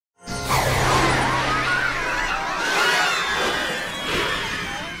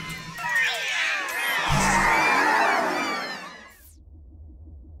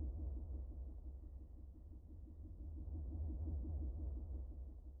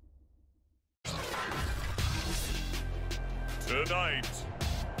Tonight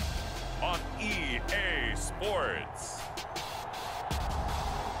on EA Sports,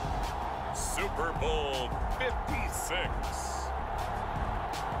 Super Bowl 56.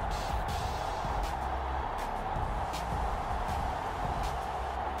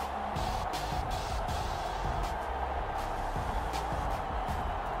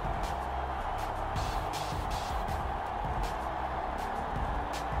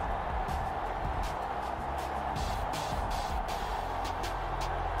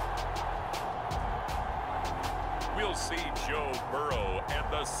 We'll see Joe Burrow and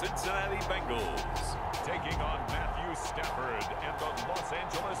the Cincinnati Bengals taking on Matthew Stafford and the Los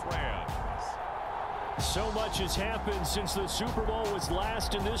Angeles Rams. So much has happened since the Super Bowl was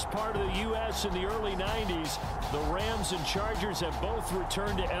last in this part of the U.S. in the early 90s. The Rams and Chargers have both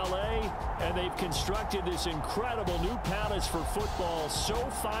returned to L.A., and they've constructed this incredible new palace for football,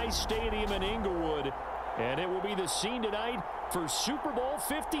 SoFi Stadium in Inglewood. And it will be the scene tonight for Super Bowl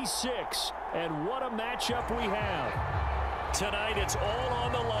 56. And what a matchup we have. Tonight, it's all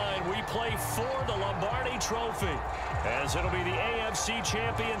on the line. We play for the Lombardi Trophy, as it'll be the AFC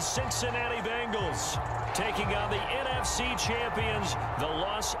champions Cincinnati Bengals taking on the NFC champions, the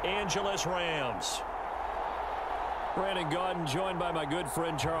Los Angeles Rams. Brandon Gaudin joined by my good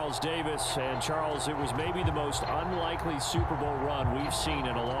friend Charles Davis. And Charles, it was maybe the most unlikely Super Bowl run we've seen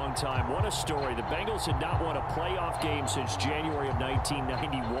in a long time. What a story. The Bengals had not won a playoff game since January of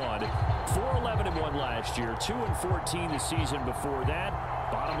 1991. 4-11-1 last year, 2-14 the season before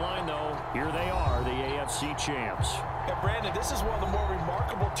that. Bottom line, though, here they are, the AFC champs. Yeah, Brandon, this is one of the more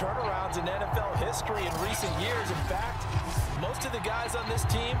remarkable turnarounds in NFL history in recent years. In fact, most of the guys on this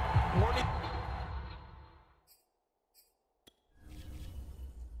team weren't even...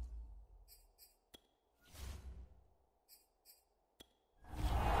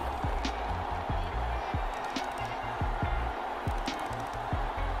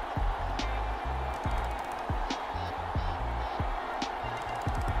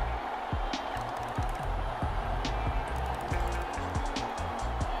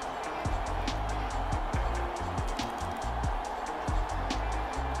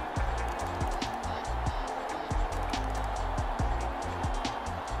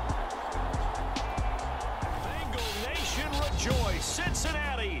 Rejoice,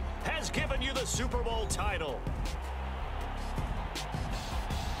 Cincinnati has given you the Super Bowl title.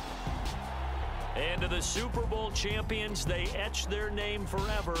 And to the Super Bowl champions, they etch their name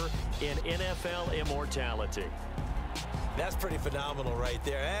forever in NFL immortality. That's pretty phenomenal right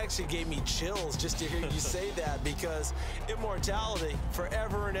there. It actually gave me chills just to hear you say that, because immortality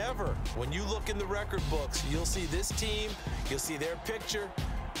forever and ever. When you look in the record books, you'll see this team, you'll see their picture,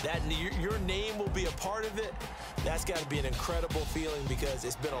 that your name will be a part of it. That's got to be an incredible feeling, because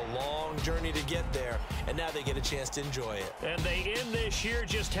it's been a long journey to get there, and now they get a chance to enjoy it. And they end this year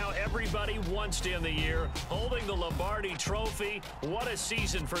just how everybody wants to end the year, holding the Lombardi Trophy. What a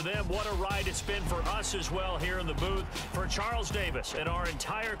season for them. What a ride it's been for us as well here in the booth. For Charles Davis and our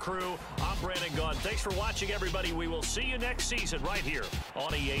entire crew, I'm Brandon Gaudin. Thanks for watching, everybody. We will see you next season right here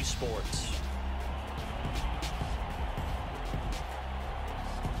on EA Sports.